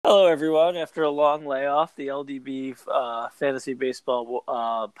Hello, everyone. After a long layoff, the LDB Fantasy Baseball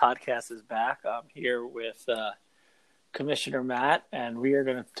podcast is back. I'm here with Commissioner Matt, and we are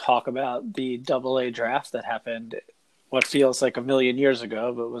going to talk about the Double-A draft that happened what feels like a million years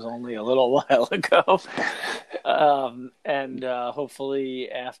ago, but was only a little while ago.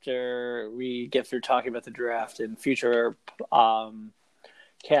 Hopefully after we get through talking about the draft in future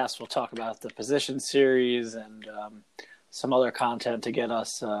casts, we'll talk about the position series and some other content to get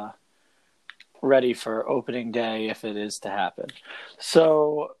us ready for opening day if it is to happen.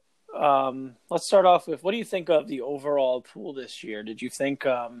 So let's start off with, what do you think of the overall pool this year? Did you think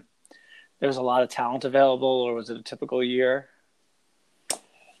there's a lot of talent available, or was it a typical year?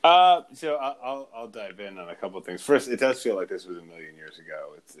 So I'll dive in on a couple of things. First, it does feel like this was a million years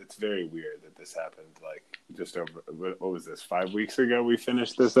ago. It's very weird that this happened like just over, what was this, 5 weeks ago we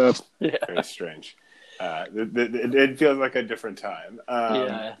finished this up? Yeah. Very strange. It feels like a different time.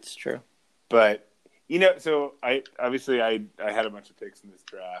 Yeah, it's true. But, so I had a bunch of picks in this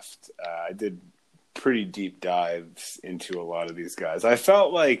draft. I did pretty deep dives into a lot of these guys. I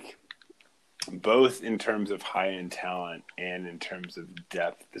felt like both in terms of high-end talent and in terms of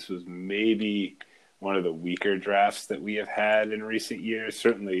depth, this was maybe one of the weaker drafts that we have had in recent years.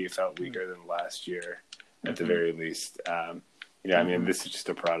 Certainly it felt weaker than last year at the very least. I mean, this is just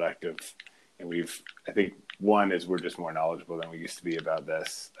a product of, I think one is we're just more knowledgeable than we used to be about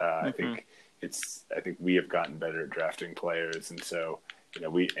this. I think we have gotten better at drafting players. And so,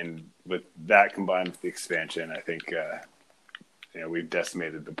 with that combined with the expansion, I think, we've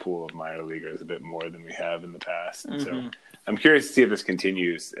decimated the pool of minor leaguers a bit more than we have in the past. And so I'm curious to see if this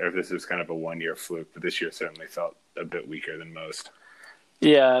continues or if this is kind of a one-year fluke, but this year certainly felt a bit weaker than most.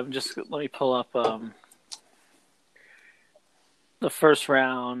 Yeah, let me pull up the first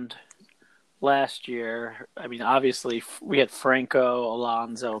round last year. I mean, obviously we had Franco,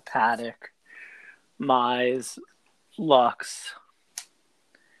 Alonso, Paddock, Mize, Lux,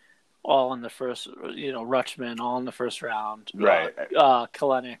 all in the first, Rutschman, all in the first round. Right.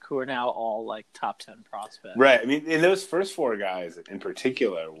 Kalenic, who are now all like top 10 prospects. Right. I mean, and those first four guys in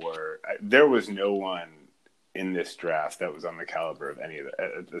particular there was no one in this draft that was on the caliber of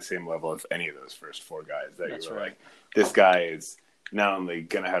at the same level as any of those first four guys that you were like, this guy is not only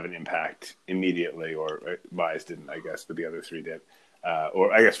going to have an impact immediately, or Mize didn't, I guess, but the other three did.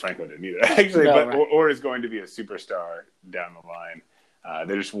 Or I guess Franco didn't either, actually, or is going to be a superstar down the line.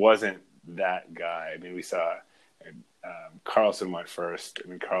 There just wasn't that guy. I mean, we saw Carlson went first. I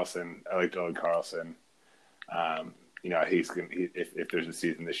mean, I like Dylan Carlson. If there's a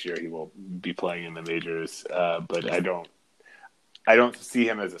season this year, he will be playing in the majors. But I don't see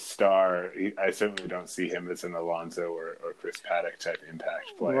him as a star. I certainly don't see him as an Alonso or Chris Paddock type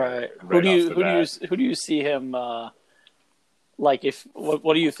impact player. Right. Who do you see him? What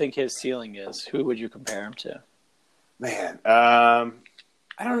do you think his ceiling is? Who would you compare him to? Man, I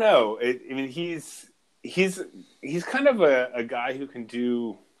don't know. He's kind of a guy who can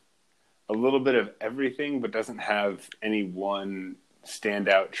do a little bit of everything, but doesn't have any one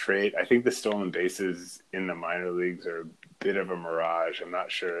standout trait. I think the stolen bases in the minor leagues are a bit of a mirage. I'm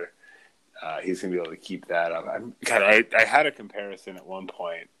not sure he's going to be able to keep that up. I had a comparison at one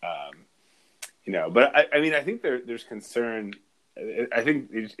point, but I think there's concern. I think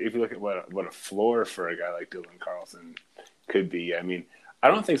if you look at what a floor for a guy like Dylan Carlson could be, I mean, I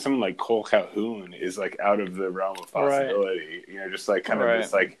don't think someone like Cole Calhoun is like out of the realm of possibility. Right. Just like kind of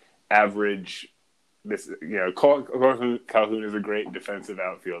this like average. Cole Calhoun is a great defensive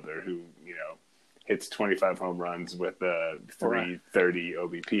outfielder who hits 25 home runs with a 330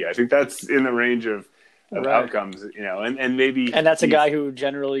 OBP. I think that's in the range of outcomes. And maybe, and that's a guy who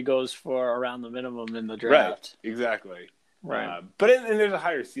generally goes for around the minimum in the draft. Right. Exactly. Right. But there's a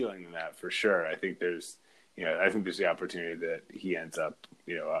higher ceiling than that for sure. I think there's the opportunity that he ends up,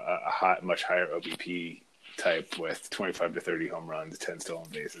 much higher OBP type with 25 to 30 home runs, 10 stolen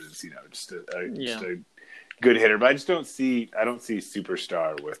bases, just a good hitter. But I don't see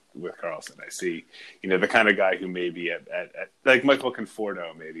superstar with Carlson. I see, the kind of guy who maybe at like Michael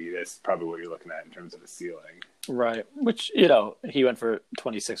Conforto, maybe that's probably what you're looking at in terms of a ceiling. Right. Which, he went for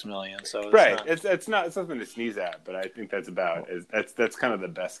 $26 million. So it's nothing to sneeze at, but I think that's that's kind of the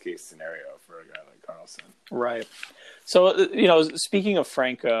best case scenario for a guy like Carlson. Right. So, speaking of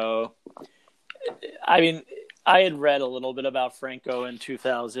Franco, I mean, I had read a little bit about Franco in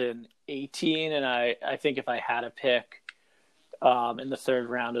 2018, and I think if I had a pick in the third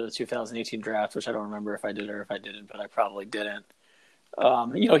round of the 2018 draft, which I don't remember if I did or if I didn't, but I probably didn't.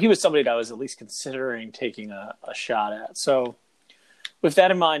 He was somebody that I was at least considering taking a shot at. So with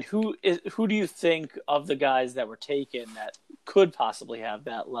that in mind, who do you think of the guys that were taken that could possibly have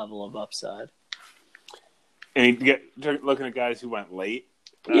that level of upside. And you get looking at guys who went late.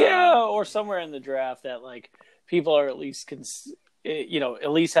 Yeah, or somewhere in the draft that like people are at least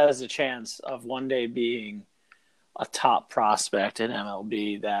at least has a chance of one day being a top prospect in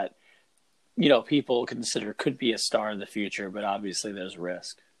MLB that people consider could be a star in the future, but obviously there's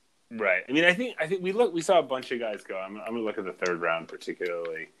risk. Right. I mean, I think we saw a bunch of guys go. I'm going to look at the third round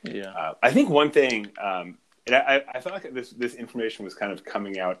particularly. Yeah. I think one thing, and I felt like this information was kind of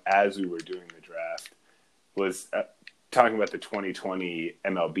coming out as we were doing the draft, was talking about the 2020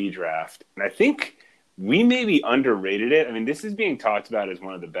 MLB draft. And I think we maybe underrated it. I mean, this is being talked about as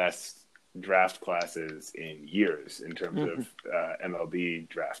one of the best draft classes in years in terms of MLB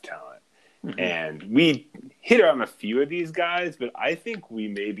draft talent. Mm-hmm. And we hit on a few of these guys, but I think we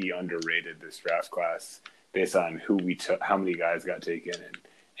maybe underrated this draft class based on who we took, how many guys got taken,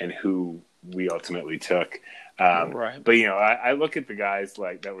 and who we ultimately took. Right. But I look at the guys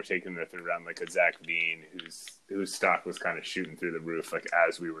like that were taken in the third round, like a Zach Veen, whose stock was kind of shooting through the roof, like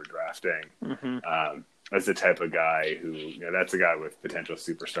as we were drafting. Mm-hmm. That's the type of guy who, that's a guy with potential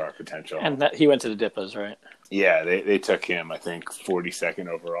superstar potential. And he went to the Dippas, right? Yeah, they took him, I think, 42nd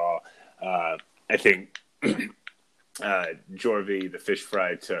overall. I think Jorvi, the fish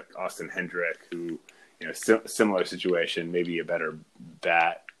fry, took Austin Hendrick, who, similar situation, maybe a better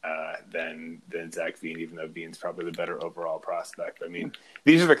bat than Zach Veen, even though Veen's probably the better overall prospect. I mean,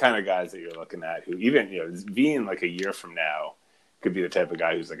 these are the kind of guys that you're looking at who even, Veen, like a year from now, could be the type of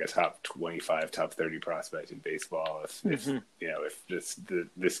guy who's like a top 25, top 30 prospect in baseball if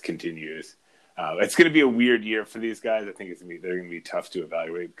this continues. It's going to be a weird year for these guys. I think they're going to be tough to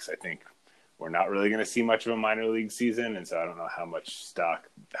evaluate because I think we're not really going to see much of a minor league season, and so I don't know how much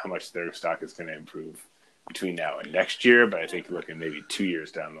their stock is going to improve between now and next year. But I think looking maybe 2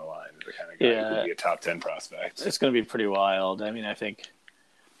 years down the line, the kind of guy who could be a top 10 prospect. It's going to be pretty wild. I mean, I think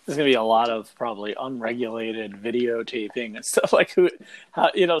there's going to be a lot of probably unregulated videotaping and stuff like so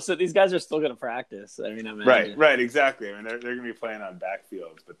these guys are still going to practice. I mean, right, exactly. I mean, they're going to be playing on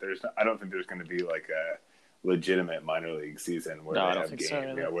backfields, but I don't think there's going to be like a legitimate minor league season where they have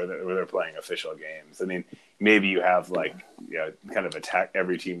games, where they're playing official games. I mean, maybe you have kind of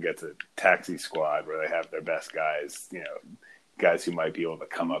every team gets a taxi squad where they have their best guys, guys who might be able to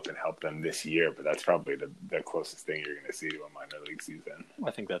come up and help them this year, but that's probably the closest thing you're going to see to a minor league season.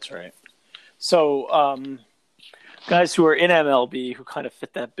 I think that's right. So, guys who are in MLB who kind of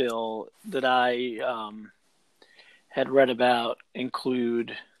fit that bill that I had read about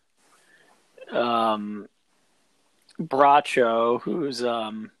include Bracho, who's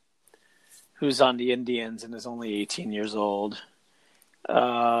on the Indians and is only 18 years old.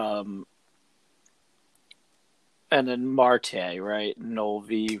 And then Marte, right?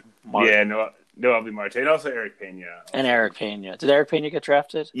 Noelvi Marte. Yeah, Noelvi Marte. And also Eric Pena. And Eric Pena. Did Eric Pena get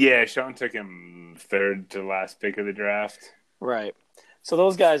drafted? Yeah, Sean took him third to last pick of the draft. Right. So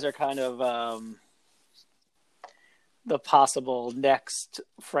those guys are kind of the possible next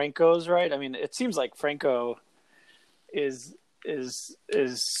Francos, right? I mean, it seems like Franco is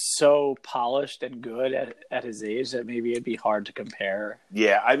so polished and good at his age that maybe it'd be hard to compare.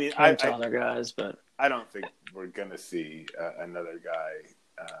 Yeah, I mean, to other guys, but I don't think we're gonna see another guy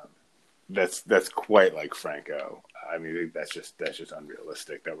that's quite like Franco. I mean, I think that's just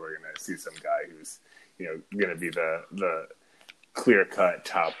unrealistic that we're gonna see some guy who's gonna be the clear-cut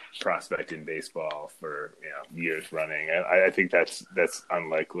top prospect in baseball for years running. I think that's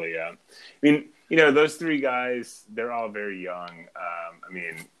unlikely. I mean, those three guys, they're all very young. I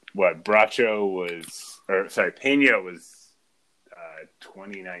mean, Pena was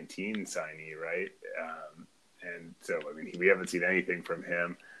 2019 signee, right? And so, I mean, we haven't seen anything from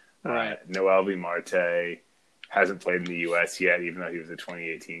him. Right. Noelvi Marte hasn't played in the U.S. yet, even though he was a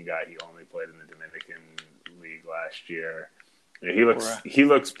 2018 guy. He only played in the Dominican League last year. He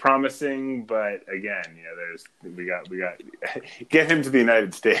looks promising, but again, we got get him to the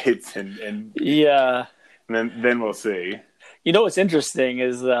United States and yeah, and then we'll see. What's interesting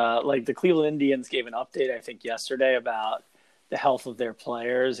is the Cleveland Indians gave an update I think yesterday about the health of their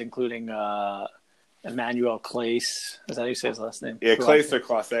players, including Emmanuel Clase. Is that how you say his last name? Yeah, Clase or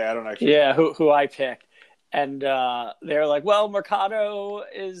Clase. I don't actually. Yeah, who I pick. And they're like, well, Mercado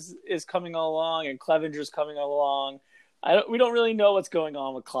is coming along and Clevenger's coming along. We don't really know what's going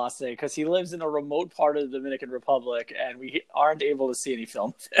on with Clase because he lives in a remote part of the Dominican Republic, and we aren't able to see any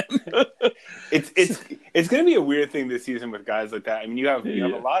film of him. It's going to be a weird thing this season with guys like that. I mean, you have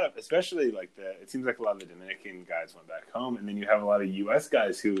a lot of, especially it seems like a lot of the Dominican guys went back home, and then you have a lot of U.S.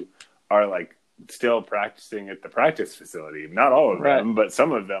 guys who are like still practicing at the practice facility. Not all of them, but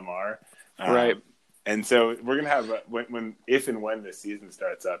some of them are. Right. And so we're going to have if and when this season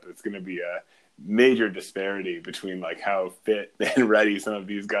starts up, it's going to be a major disparity between like how fit and ready some of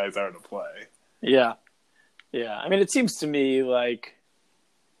these guys are to play. Yeah. Yeah. I mean, it seems to me like,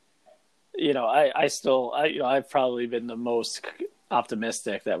 I've probably been the most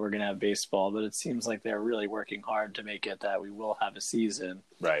optimistic that we're going to have baseball, but it seems like they're really working hard to make it that we will have a season.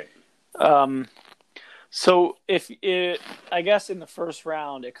 Right. So I guess in the first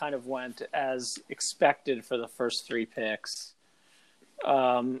round, it kind of went as expected for the first 3 picks.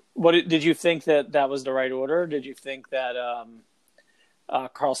 Did you think that was the right order? Did you think that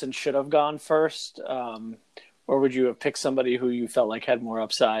Carlson should have gone first? Or would you have picked somebody who you felt like had more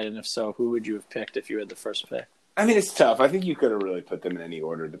upside? And if so, who would you have picked if you had the first pick? I mean, it's tough. I think you could have really put them in any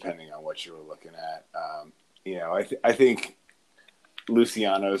order depending on what you were looking at. I think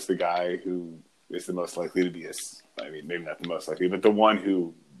Luciano's the guy who is the most likely to be maybe not the most likely, but the one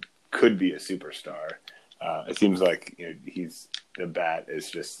who could be a superstar. It seems like the bat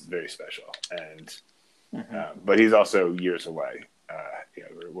is just very special, and but he's also years away.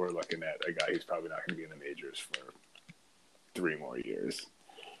 We're looking at a guy who's probably not going to be in the majors for 3 more years,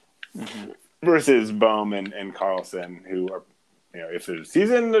 versus Bohm and Carlson, who are, if there's a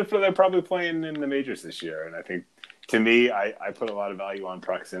season, they're probably playing in the majors this year. And I think, to me, I put a lot of value on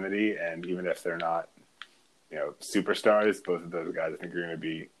proximity, and even if they're not, superstars, both of those guys I think are going to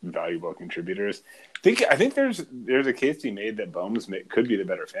be valuable contributors. I think there's a case to be made that Bohm could be the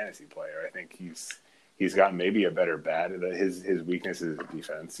better fantasy player. I think he's got maybe a better bat. His weakness is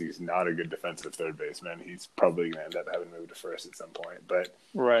defense. He's not a good defensive third baseman. He's probably going to end up having to move to first at some point. But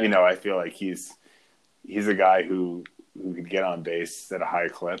right. I feel like he's a guy who could get on base at a high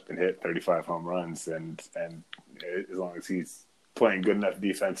clip and hit 35 home runs, and as long as he's playing good enough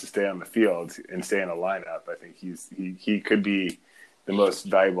defense to stay on the field and stay in a lineup, I think he could be the most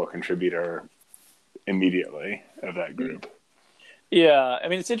valuable contributor immediately of that group. Yeah, I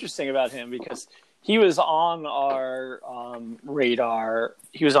mean, it's interesting about him because he was on our radar.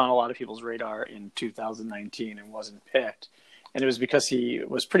 He was on a lot of people's radar in 2019 and wasn't picked. And it was because he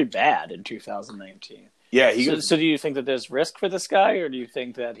was pretty bad in 2019. Yeah. So do you think that there's risk for this guy, or do you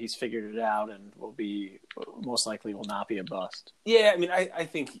think that he's figured it out and most likely will not be a bust? Yeah, I mean, I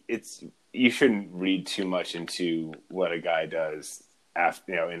think you shouldn't read too much into what a guy does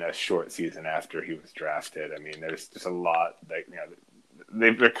after, in a short season after he was drafted. I mean, there's just a lot that,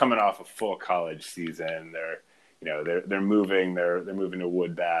 they're coming off a full college season. They're moving to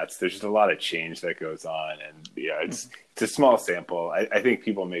wood bats. There's just a lot of change that goes on, and it's a small sample. I think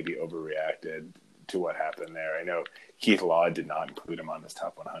people maybe overreacted to what happened there. I know Keith Law did not include him on his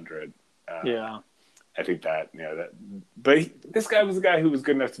top 100. I think but this guy was a guy who was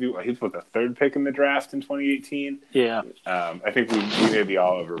good enough to be. He was the 3rd pick in the draft in 2018. Yeah. I think we maybe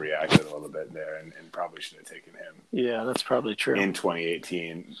all overreacted a little bit there, and probably should have taken him. Yeah, that's probably true. In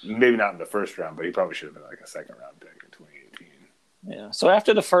 2018, maybe not in the first round, but he probably should have been like a 2nd round pick in 2018. Yeah. So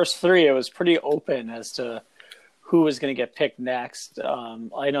after the first 3, it was pretty open as to who was going to get picked next. I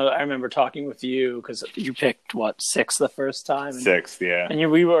remember talking with you because you picked 6th the first time. 6th, yeah.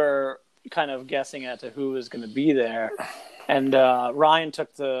 And we were kind of guessing as to who was going to be there. And Ryan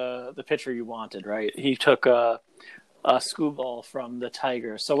took the pitcher you wanted, right? He took a Skubal from the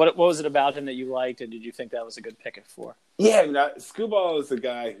Tigers. So what was it about him that you liked, and did you think that was a good pick for? Yeah, I mean, Skubal is a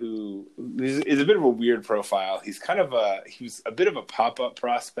guy who is a bit of a weird profile. He's he was a bit of a pop-up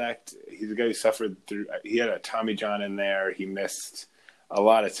prospect. He's a guy who suffered through. He had a Tommy John in there. He missed a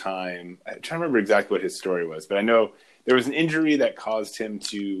lot of time. I'm trying to remember exactly what his story was, but I know there was an injury that caused him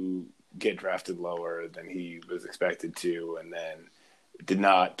to get drafted lower than he was expected to, and then did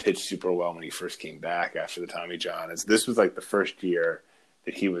not pitch super well when he first came back after the Tommy John. This was like the first year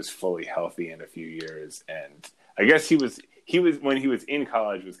that he was fully healthy in a few years, and I guess he was when he was in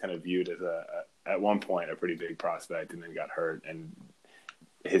college was kind of viewed as at one point a pretty big prospect, and then got hurt and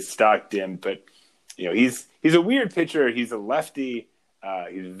his stock dimmed. But he's a weird pitcher. He's a lefty.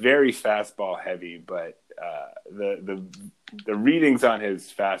 He's very fastball heavy, but the readings on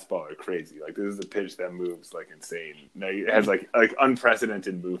his fastball are crazy. Like, this is a pitch that moves like insane. It has like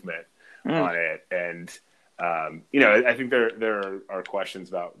unprecedented movement on it, and I think there are questions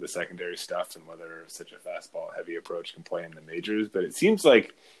about the secondary stuff and whether such a fastball heavy approach can play in the majors. But it seems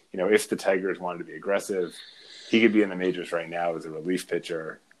like if the Tigers wanted to be aggressive, he could be in the majors right now as a relief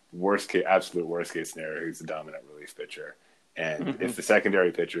pitcher. Absolute worst case scenario, he's a dominant relief pitcher. And if the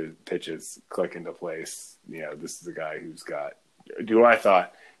secondary pitches click into place, this is a guy who's got, I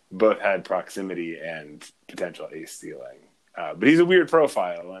thought, both had proximity and potential ace ceiling. But he's a weird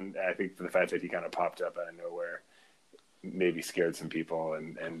profile, and I think for the fact that he kind of popped up out of nowhere, maybe scared some people,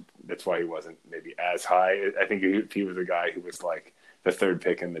 and that's why he wasn't maybe as high. I think if he was a guy who was like the third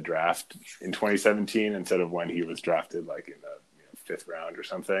pick in the draft in 2017 instead of when he was drafted like in the fifth round or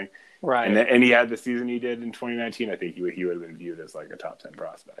something, right? And he had the season he did in 2019. I think he would have been viewed as like a top 10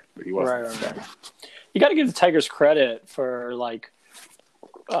 prospect, but he wasn't. Right. You got to give the Tigers credit for like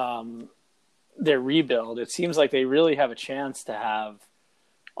their rebuild. It seems like they really have a chance to have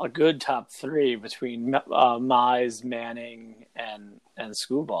a good top three between Mize, Manning, and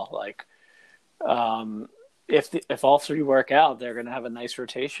Skubal. Like, if all three work out, they're going to have a nice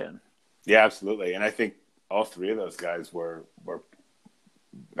rotation. Yeah, absolutely. And I think all three of those guys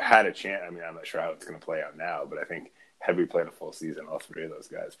had a chance. I mean, I'm not sure how it's going to play out now, but I think had we played a full season, all three of those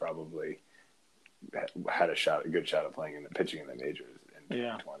guys probably had a good shot at playing in the pitching in the majors in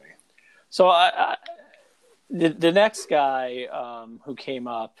 2020. So the next guy who came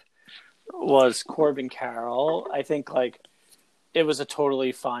up was Corbin Carroll. I think like it was a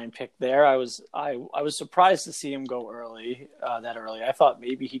totally fine pick there. I was surprised to see him go early, that early. I thought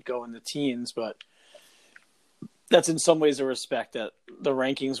maybe he'd go in the teens, but that's in some ways a respect that the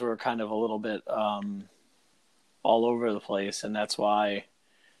rankings were kind of a little bit all over the place, and that's why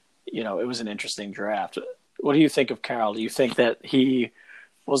it was an interesting draft. What do you think of Carroll? Do you think that he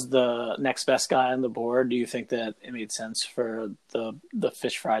was the next best guy on the board? Do you think that it made sense for the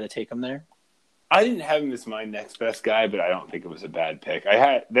Fish Fry to take him there? I didn't have him as my next best guy, but I don't think it was a bad pick. I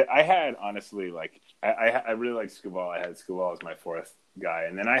had honestly like I really liked Skubal. I had Skubal as my fourth guy,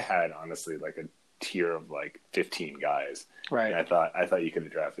 and then I had honestly like a tier of like 15 guys. Right. And I thought you could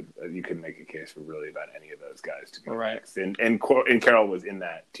have drafted. You could make a case for really about any of those guys to go next. And Carroll was in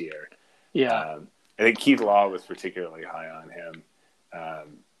that tier. Yeah. I think Keith Law was particularly high on him,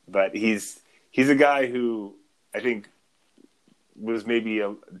 but he's a guy who I think was maybe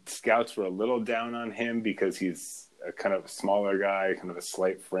scouts were a little down on him because he's a kind of a smaller guy, kind of a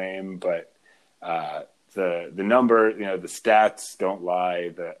slight frame, but the number, the stats don't lie.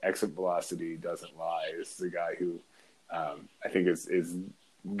 The exit velocity doesn't lie. This is a guy who I think is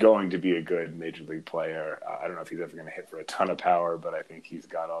going to be a good major league player. I don't know if he's ever going to hit for a ton of power, but I think he's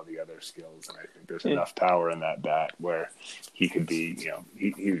got all the other skills, and I think there's enough power in that bat where he could be,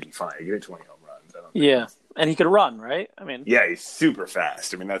 he would be fine. He could hit 20 home runs. I don't think and he could run, right? I mean, yeah, he's super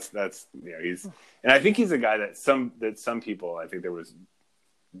fast. I mean, that's he's, and I think he's a guy that some people, I think there was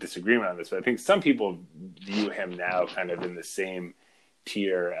disagreement on this, but I think some people view him now kind of in the same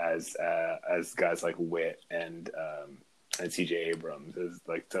tier as guys like Witt and C.J. Abrams, as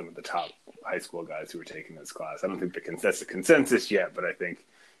like some of the top high school guys who were taking this class. I don't think that's a consensus yet, but I think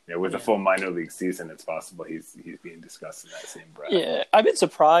with a full minor league season, it's possible he's being discussed in that same breath. Yeah, I've been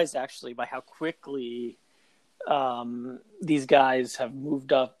surprised actually by how quickly these guys have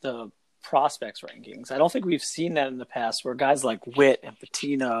moved up the prospects rankings. I don't think we've seen that in the past, where guys like Witt and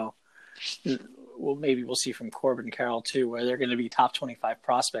Patino, well, maybe we'll see from Corbin Carroll too, where they're going to be top 25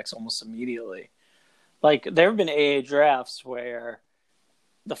 prospects almost immediately. Like there have been AA drafts where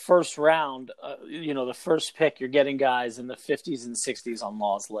the first round, the first pick, you're getting guys in the 50s and 60s on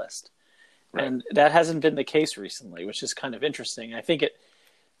Law's list. Right. And that hasn't been the case recently, which is kind of interesting. I think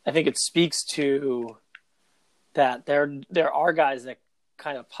it speaks to that there are guys that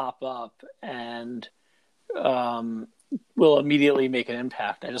kind of pop up and will immediately make an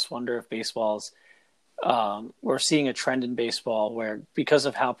impact. I just wonder if baseball's we're seeing a trend in baseball where, because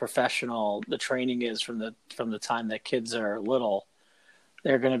of how professional the training is from the time that kids are little,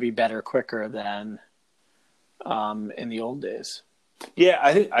 they're going to be better quicker than in the old days. Yeah,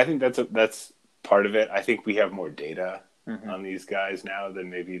 I think that's part of it. I think we have more data on these guys now than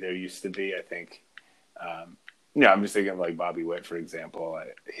maybe there used to be. I think, I'm just thinking of like Bobby Witt, for example.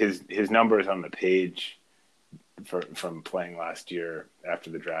 His numbers on the page from playing last year after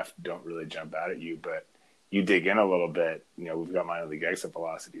the draft don't really jump out at you, but you dig in a little bit, we've got minor league exit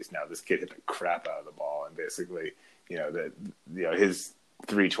velocities now. This kid hit the crap out of the ball, and basically, his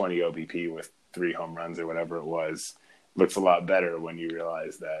 320 OBP with 3 home runs or whatever it was looks a lot better when you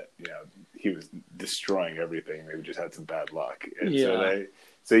realize that he was destroying everything. Maybe just had some bad luck, and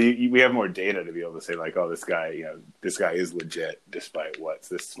so we have more data to be able to say like, oh, this guy is legit, despite what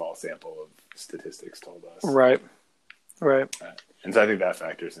this small sample of statistics told us. Right. And so I think that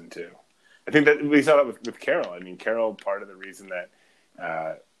factors in too. I think that we saw that with Carroll. I mean, Carroll, part of the reason that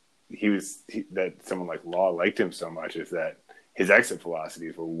that someone like Law liked him so much is that his exit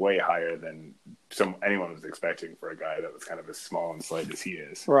velocities were way higher than anyone was expecting for a guy that was kind of as small and slight as he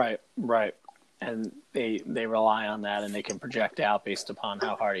is. Right. And they rely on that, and they can project out based upon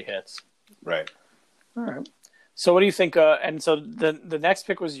how hard he hits. Right. All right. So what do you think? And so the next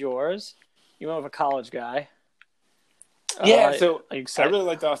pick was yours. You went with a college guy. Yeah, so I excited. really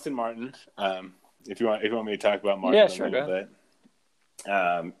liked Austin Martin. If you want me to talk about Yeah, Martin a sure, go little ahead.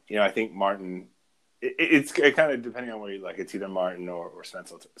 bit, I think Martin. It's kind of depending on where you like. It's either Martin or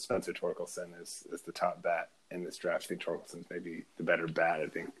Spencer Torkelson is the top bat in this draft. I think Torkelson's maybe the better bat. I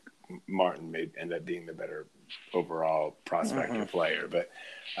think Martin may end up being the better overall prospect or player. But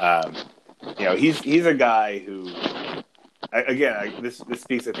he's a guy who. This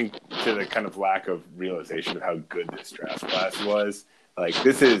speaks, I think, to the kind of lack of realization of how good this draft class was. Like,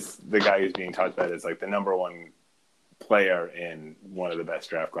 this is the guy who's being talked about as like the number one player in one of the best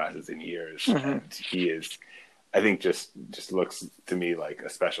draft classes in years, and he is, I think, just looks to me like a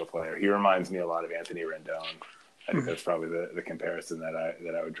special player. He reminds me a lot of Anthony Rendon. I think that's probably the comparison that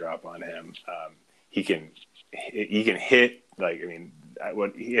I would drop on him. He can hit, like, I mean, I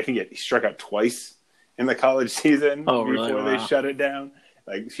think he struck out twice in the college season Oh, before really? they Wow. shut it down.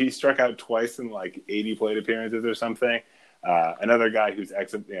 Like, he struck out twice in like 80 plate appearances or something. Another guy whose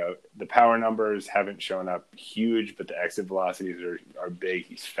exit, the power numbers haven't shown up huge, but the exit velocities are big.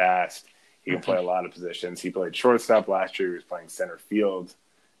 He's fast. He can play a lot of positions. He played shortstop last year. He was playing center field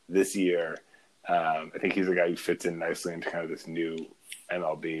this year. I think he's a guy who fits in nicely into kind of this new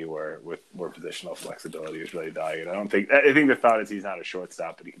MLB where positional flexibility is really valued. I think the thought is he's not a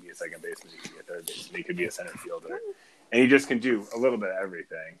shortstop, but he could be a second baseman, he could be a third baseman, he could be a center fielder, and he just can do a little bit of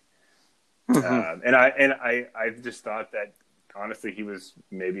everything. And I just thought that honestly he was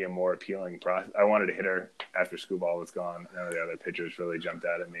maybe a more appealing I wanted a hitter after Skubal was gone. None of the other pitchers really jumped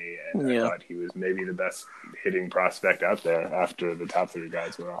out at me, and I thought he was maybe the best hitting prospect out there after the top three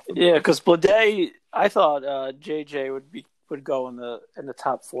guys were off. Yeah, because Bleday, I thought JJ would go in the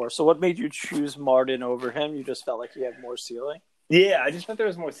top four. So what made you choose Martin over him? You just felt like he had more ceiling? Yeah, I just thought there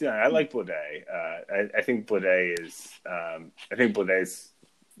was more ceiling. I like Bleday. I think Bleday is. I think Bleday's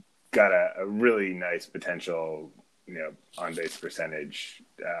got a really nice potential, on base percentage,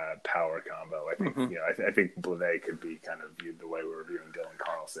 power combo. I think I think Bleday could be kind of viewed the way we're viewing Dylan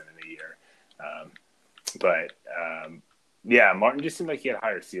Carlson in a year. But Martin just seemed like he had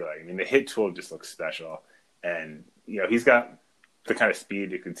higher ceiling. I mean, the hit tool just looks special, and he's got the kind of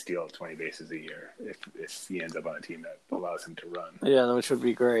speed that could steal 20 bases a year if he ends up on a team that allows him to run. Yeah, which would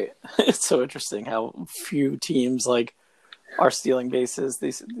be great. It's so interesting how few teams are stealing bases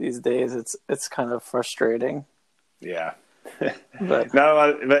these days. It's kind of frustrating. Yeah, but not a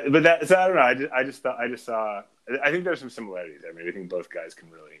lot. But that. So I don't know. I just saw. I think there's some similarities. I mean, I think both guys can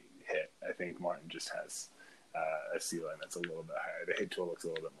really hit. I think Martin just has a ceiling that's a little bit higher. The hit tool looks a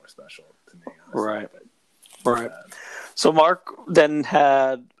little bit more special to me. Honestly. Right. Right. So Mark then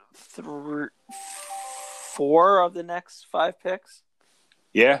had 4 of the next 5 picks.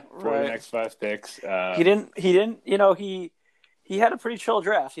 Yeah, 4 of the next 5 picks. He didn't. He had a pretty chill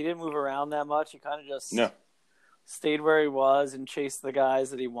draft. He didn't move around that much. He kind of just stayed where he was and chased the guys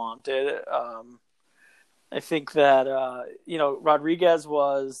that he wanted. I think that Rodriguez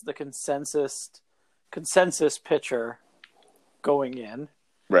was the consensus pitcher going in.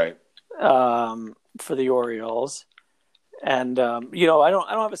 Right. For the Orioles, and I don't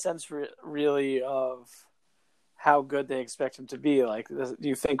have a sense really of how good they expect him to be. Like, do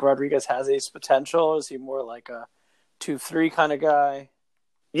you think Rodriguez has ace potential? Is he more like a 2-3 kind of guy?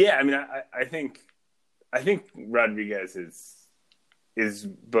 Yeah, I mean, I think Rodriguez is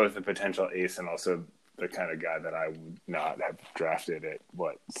both a potential ace and also the kind of guy that I would not have drafted at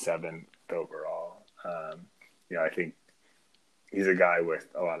 7th overall. I think he's a guy with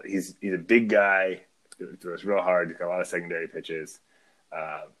a lot of. He's a big guy. Throws real hard. He's got a lot of secondary pitches.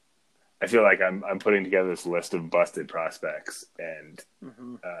 I feel like I'm putting together this list of busted prospects, and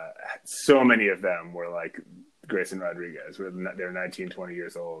so many of them were like Grayson Rodriguez. They're 19, 20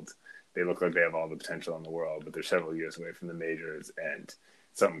 years old. They look like they have all the potential in the world, but they're several years away from the majors, and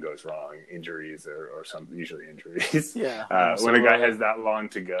something goes wrong, injuries or usually injuries. Yeah. When a guy has that long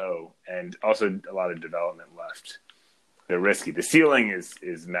to go, and also a lot of development left, they're risky. The ceiling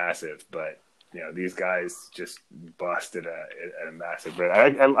is massive, but these guys just bust at a massive rate. I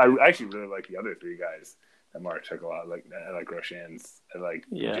actually really like the other 3 guys that Mark took a lot. I like Roshans. I like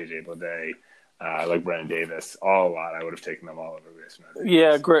JJ Bleday. I like Brennan Davis. All a lot. I would have taken them all over Grayson Rodriguez.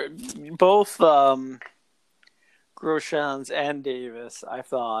 Yeah, great. Both Groshans and Davis, I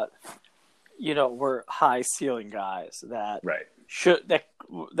thought, were high ceiling guys that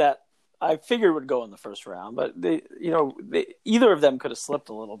that I figured would go in the first round, but they either of them could have slipped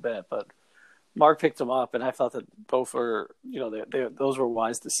a little bit, but Mark picked them up, and I thought that both were, those were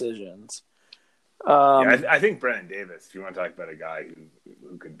wise decisions. I think Brennan Davis, if you want to talk about a guy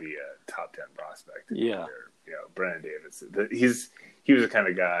who could be a top 10 prospect, Brennan Davis, he was the kind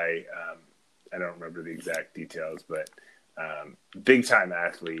of guy. I don't remember the exact details, but big time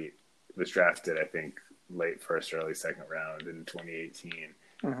athlete, was drafted, I think, late first, early second round in 2018.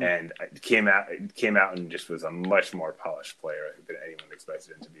 Mm-hmm. And came out and just was a much more polished player than anyone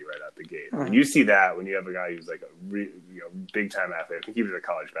expected him to be right out the gate. Mm-hmm. And you see that when you have a guy who's like a big time athlete. I think he was a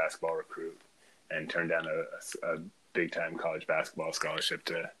college basketball recruit and turned down a big time college basketball scholarship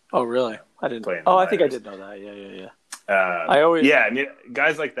to. Oh really? I didn't play. I think I did know that. Yeah. I mean,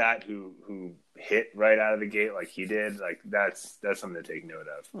 guys like that who hit right out of the gate like he did, like that's something to take note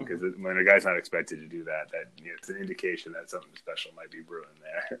of, because when a guy's not expected to do that, it's an indication that something special might be brewing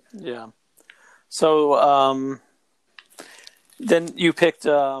there. Yeah. So then you picked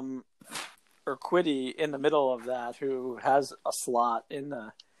Urquidy in the middle of that, who has a slot in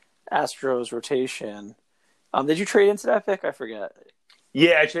the Astros rotation. Did you trade into that pick? I forget.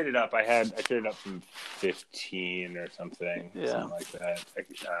 Yeah, I traded up. I traded up from 15 or something like that.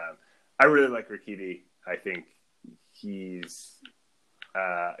 I really like Urquidy. I think he was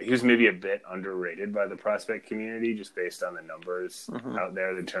maybe a bit underrated by the prospect community, just based on the numbers out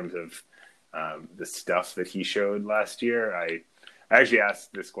there in terms of the stuff that he showed last year. I actually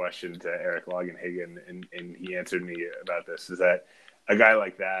asked this question to Eric Longenhagen, and he answered me about this, is that a guy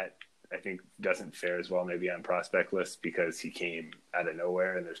like that, I think, doesn't fare as well maybe on prospect lists because he came out of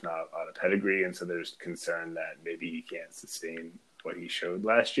nowhere and there's not a lot of pedigree. And so there's concern that maybe he can't sustain what he showed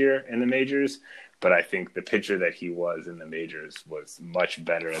last year in the majors. But I think the pitcher that he was in the majors was much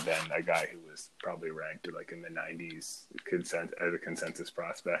better than a guy who was probably ranked like in the 90s as a consensus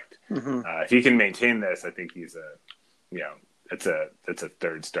prospect. If he can maintain this, I think he's that's a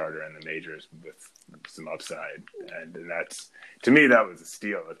third starter in the majors with some upside, and that's, to me, that was a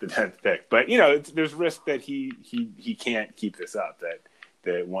steal at the 10th pick. But there's risk that he can't keep this up. That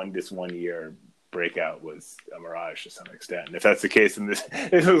this 1 year breakout was a mirage to some extent. And if that's the case, then this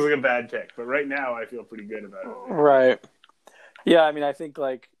was like a bad pick. But right now, I feel pretty good about it. Right. Yeah, I mean, I think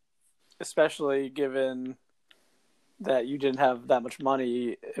especially given that you didn't have that much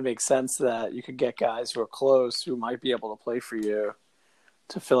money, it makes sense that you could get guys who are close, who might be able to play for you,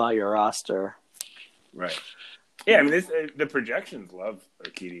 to fill out your roster. Right. Yeah, I mean, the projections love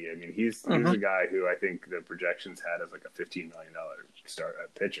Urquidy. I mean, he's a guy who I think the projections had as like a $15 million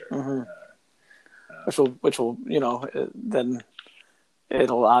pitcher. Which will then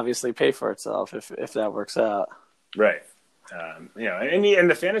it'll obviously pay for itself if that works out. Right. And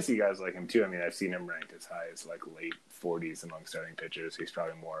the fantasy guys like him too. I mean, I've seen him ranked as high as like late 40s among starting pitchers. He's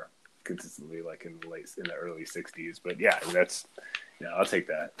probably more consistently like in the early 60s. But yeah, I mean, that's I'll take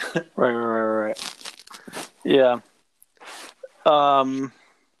that. Right. Yeah.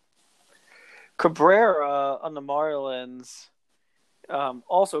 Cabrera on the Marlins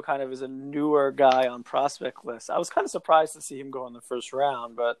also kind of is a newer guy on prospect lists. I was kind of surprised to see him go in the first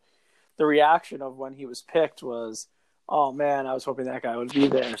round, but the reaction of when he was picked was, oh man, I was hoping that guy would be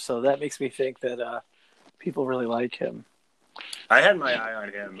there. So that makes me think that people really like him. I had my eye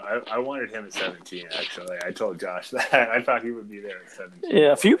on him. I wanted him at 17, actually. I told Josh that. I thought he would be there at 17.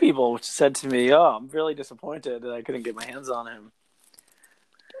 Yeah, a few people said to me, oh, I'm really disappointed that I couldn't get my hands on him.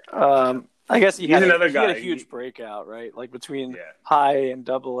 I guess he had a huge breakout, right? Like between high and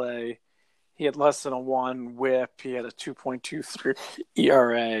AA, he had less than a 1 whip. He had a 2.23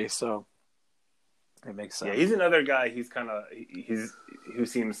 ERA, so it makes sense. Yeah, he's another guy. He's who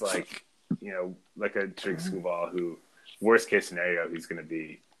seems like, like a trick screwball who, worst case scenario, he's going to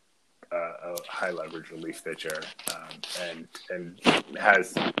be a high leverage relief pitcher, and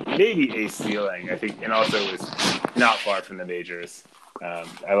has maybe a ceiling, I think, and also is not far from the majors. I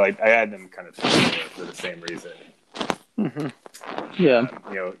had them kind of for the same reason. Yeah.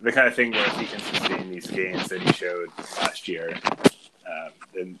 The kind of thing where if he can sustain these gains that he showed last year,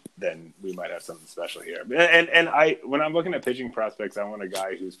 then we might have something special here. And when I'm looking at pitching prospects, I want a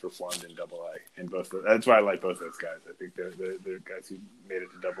guy who's performed in AA. And that's why I like both those guys. I think they're guys who made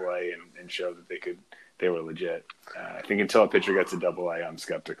it to AA and showed that they were legit. I think until a pitcher gets to AA, I'm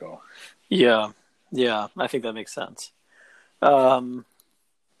skeptical. Yeah, I think that makes sense.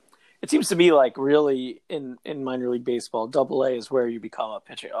 It seems to me like really in minor league baseball, AA is where you become a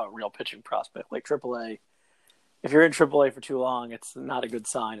real pitching prospect. Like AAA, if you're in AAA for too long, it's not a good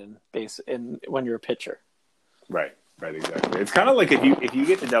sign when you're a pitcher. Right, exactly. It's kind of like if you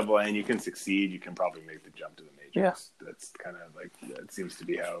get to AA and you can succeed, you can probably make the jump to the majors. Yeah. That's kind of like that seems to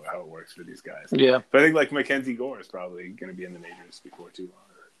be how it works for these guys. Yeah, but I think like Mackenzie Gore is probably going to be in the majors before too long.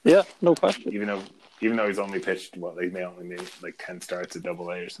 Yeah, no question. Even though he's only pitched, they may only made like 10 starts at AA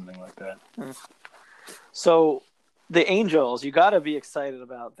or something like that. So the Angels, you got to be excited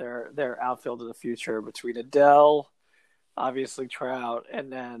about their outfield of the future between Adele, obviously Trout,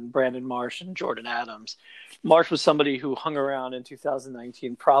 and then Brandon Marsh and Jordan Adams. Marsh was somebody who hung around in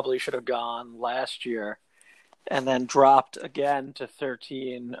 2019, probably should have gone last year, and then dropped again to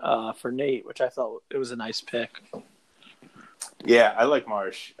 13 for Nate, which I thought it was a nice pick. Yeah, I like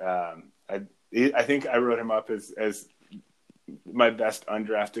Marsh. I think I wrote him up as my best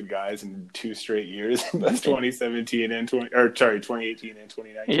undrafted guys in 2 straight years. That's 2018 and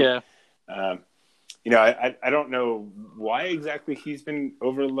 2019. Yeah. I don't know why exactly he's been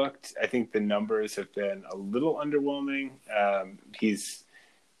overlooked. I think the numbers have been a little underwhelming. He's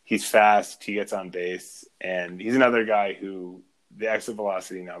fast. He gets on base, and he's another guy who the exit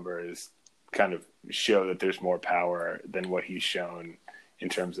velocity numbers kind of show that there's more power than what he's shown in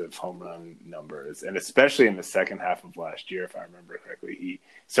terms of home run numbers. And especially in the second half of last year, if I remember correctly, he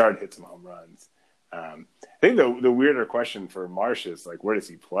started to hit some home runs. I think the weirder question for Marsh is like, where does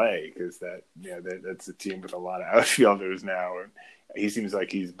he play? Because that's a team with a lot of outfielders now. And he seems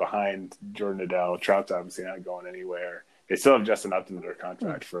like he's behind Jordan Adele. Trout's obviously not going anywhere. They still have Justin Upton under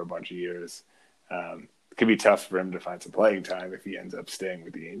contract for a bunch of years. It could be tough for him to find some playing time if he ends up staying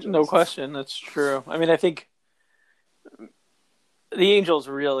with the Angels. No question, that's true. I mean, I think the Angels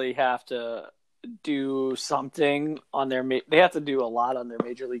really have to do something on their. They have to do a lot on their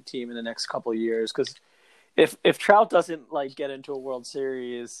major league team in the next couple of years, because if Trout doesn't get into a World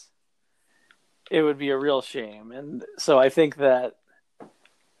Series, it would be a real shame. And so I think that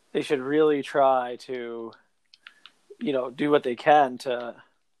they should really try to, do what they can to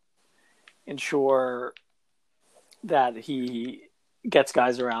ensure that he gets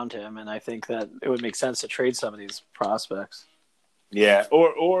guys around him. And I think that it would make sense to trade some of these prospects. Yeah,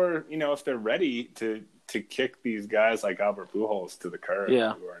 or if they're ready to kick these guys like Albert Pujols to the curb,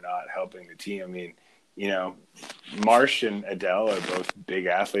 who are not helping the team. I mean, Marsh and Adele are both big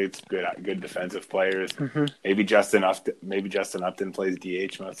athletes, good defensive players. Mm-hmm. Maybe Justin Upton plays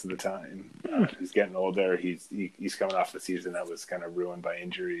DH most of the time. He's getting older. He's coming off the season that was kind of ruined by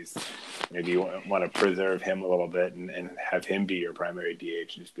injuries. Maybe you want to preserve him a little bit and have him be your primary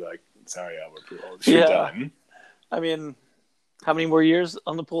DH and just be like, sorry, Albert Pujols, you're done. I mean, how many more years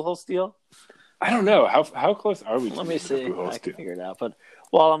on the Pujols deal? I don't know. How close are we? Let me see. I can figure it out. But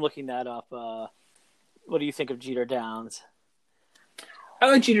while I'm looking that up, what do you think of Jeter Downs? I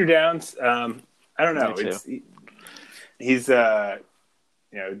like Jeter Downs. I don't know. He's it's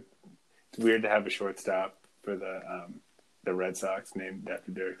weird to have a shortstop for the Red Sox named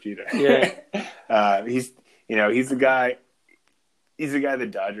after Derek Jeter. Yeah. He's the guy. He's the guy the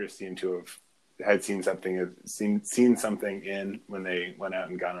Dodgers seem to have had seen something in when they went out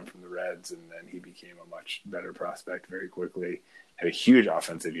and got him from the Reds, and then he became a much better prospect very quickly. Had a huge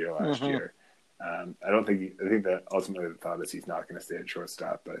offensive year last year. I think that ultimately the thought is he's not going to stay at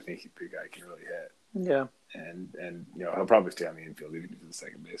shortstop, but I think the guy can really hit. Yeah. And he'll probably stay on the infield even if he's a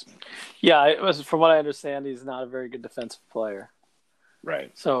second baseman. Yeah, from what I understand, he's not a very good defensive player.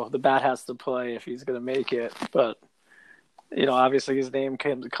 Right. So the bat has to play if he's going to make it, but obviously his name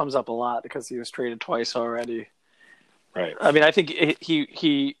comes up a lot because he was traded twice already. Right. I mean, I think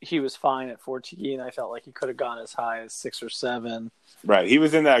he was fine at 14. I felt like he could have gone as high as 6 or 7. Right. He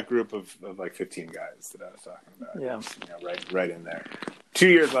was in that group of like 15 guys that I was talking about. Yeah. Right in there. 2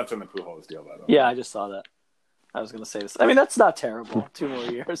 years left on the Pujols deal, by the way. Yeah, I just saw that. I was going to say this. I mean, that's not terrible. 2 more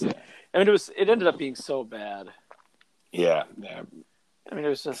years. Yeah. I mean, it ended up being so bad. Yeah. I mean, it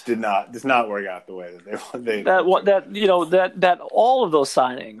was just does not work out the way that they that all of those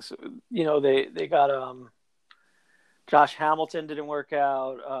signings. They got Josh Hamilton didn't work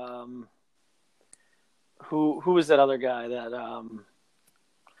out. Who was that other guy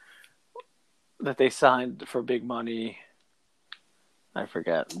that they signed for big money? I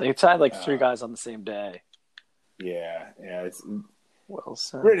forget. They signed 3 guys on the same day. Yeah. It's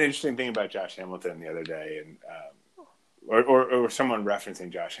Wilson. Read an interesting thing about Josh Hamilton the other day, and or someone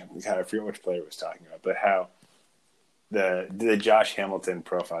referencing Josh Hamilton. God, I forget which player was talking about, but how the Josh Hamilton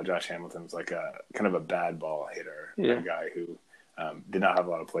profile. Josh Hamilton was like a kind of a bad ball hitter, a guy who did not have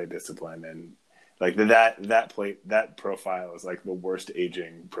a lot of play discipline, and like that profile is like the worst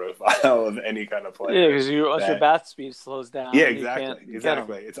aging profile of any kind of player. Yeah, because your bat speed slows down. Yeah,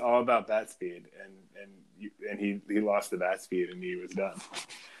 exactly. It's all about bat speed, and he lost the bat speed, and he was done.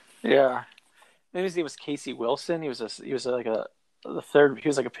 Yeah. Maybe his name was Casey Wilson. He was like the third. He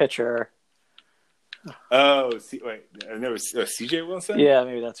was like a pitcher. Oh, and there was C.J. Wilson. Yeah,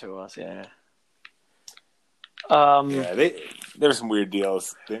 maybe that's who it was. Yeah. There were some weird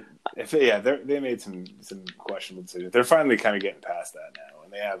deals. They made some questionable decisions. They're finally kind of getting past that now,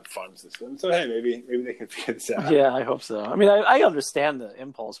 and they have a farm system. So hey, maybe they can figure this out. Yeah, I hope so. I mean, I understand the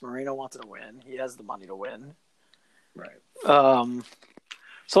impulse. Moreno wanted to win. He has the money to win. Right.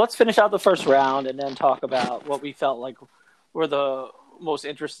 So let's finish out the first round and then talk about what we felt like were the most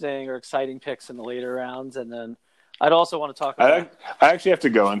interesting or exciting picks in the later rounds. And then I'd also want to talk about... I actually have to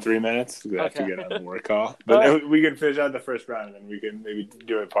go in 3 minutes because I have to Okay. get on the work call. But right. we can finish out the first round and then we can maybe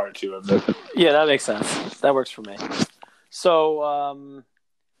do a part 2 of it. Yeah, that makes sense. That works for me. So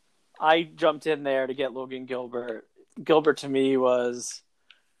I jumped in there to get Logan Gilbert. Gilbert to me was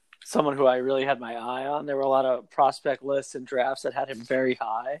someone who I really had my eye on. There were a lot of prospect lists and drafts that had him very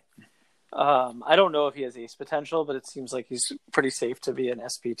high. I don't know if he has ace potential, but it seems like he's pretty safe to be an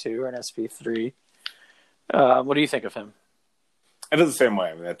SP2 or an SP3. What do you think of him? I feel the same way.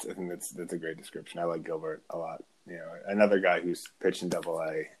 I mean, I think that's a great description. I like Gilbert a lot. You know, another guy who's pitched in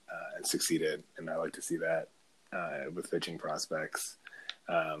Double-A and succeeded, and I like to see that with pitching prospects.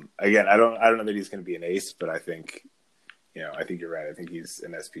 Again, I don't know that he's going to be an ace, but I think you're right. I think he's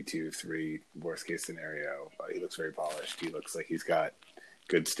an SP2, 3, worst case scenario. He looks very polished. He looks like he's got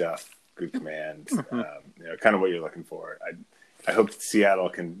good stuff, good command. Kind of what you're looking for. I hope Seattle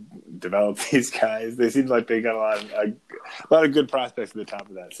can develop these guys. They seem like they got a lot of good prospects at the top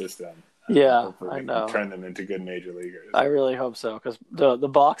of that system. Yeah, I know. Turn them into good major leaguers. I really hope so because the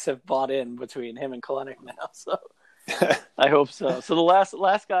Bucs have bought in between him and Kalenic now. So I hope so. So the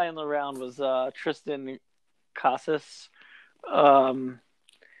last guy in the round was Tristan Casas.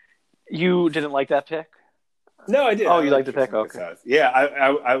 You didn't like that pick? No, I did. Oh, you like the pick? Okay. Yeah,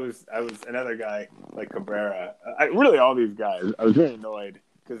 I was another guy like Cabrera. Really, all these guys. I was very annoyed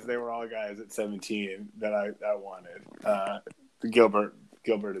because they were all guys at 17 that I wanted.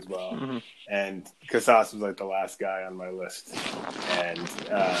 Gilbert as well, and Casas was like the last guy on my list. And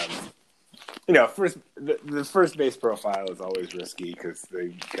the first base profile is always risky because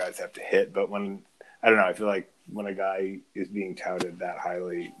the guys have to hit. But I feel like when a guy is being touted that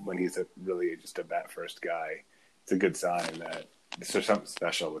highly, when he's really just a bat first guy, it's a good sign that there's something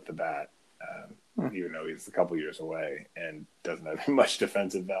special with the bat, even though he's a couple years away and doesn't have much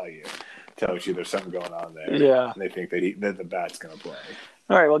defensive value. Tells you there's something going on there. Yeah, and they think that the bat's going to play.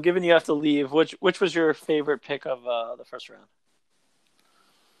 All right. Well, given you have to leave, which was your favorite pick of the first round,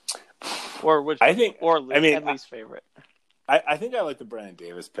 or least favorite? I think I like the Brandon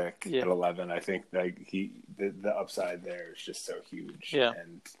Davis pick at 11. I think like the upside there is just so huge. Yeah.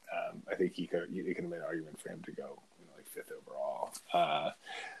 And I think you can make an argument for him to go like 5th overall.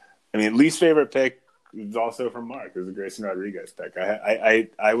 Least favorite pick is also from Mark. It was a Grayson Rodriguez pick.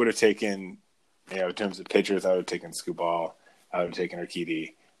 I would have taken, in terms of pitchers, I would have taken Skubal. I would have taken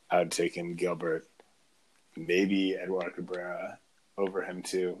Urquidy. I would have taken Gilbert. Maybe Eduardo Cabrera over him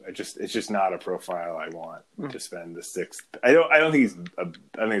too. It's just not a profile I want to spend the 6th. I don't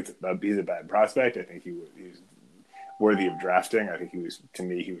think he's a bad prospect. I think he's worthy of drafting. I think he was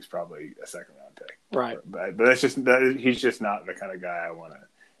probably a 2nd round pick. Right. But he's just not the kind of guy I want to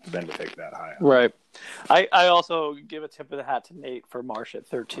spend to pick that high on. Right. I also give a tip of the hat to Nate for Marsh at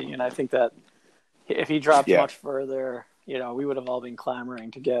 13. I think that if he dropped much further, we would have all been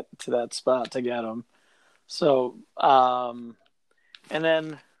clamoring to get to that spot to get him. So, and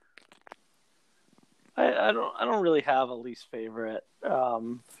then I don't really have a least favorite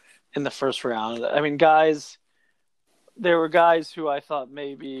in the first round. I mean, there were guys who I thought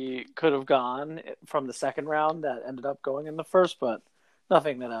maybe could have gone from the 2nd round that ended up going in the first, but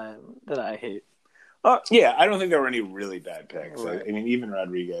nothing that I hate. I don't think there were any really bad picks. Right. Even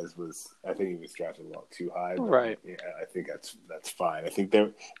Rodriguez I think he was drafted a little too high. But right. Yeah, I think that's fine. I think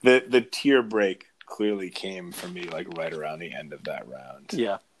the tier break clearly came for me like right around the end of that round.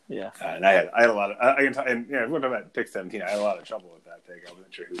 Yeah. Yeah. And I had a lot of we're talking about pick 17. I had a lot of trouble with that pick. I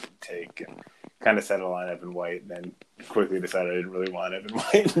wasn't sure who to take, and kind of set a line Evan White, and then quickly decided I didn't really want Evan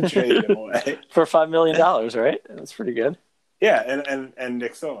White and traded him away for $5 million. Right? That's pretty good. Yeah, and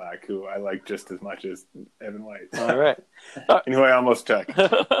Nick Solak, who I like just as much as Evan White. All right. And who I almost took.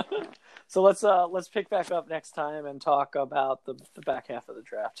 So let's pick back up next time and talk about the back half of the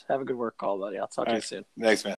draft. Have a good work call, buddy. I'll talk to you soon. Thanks, man.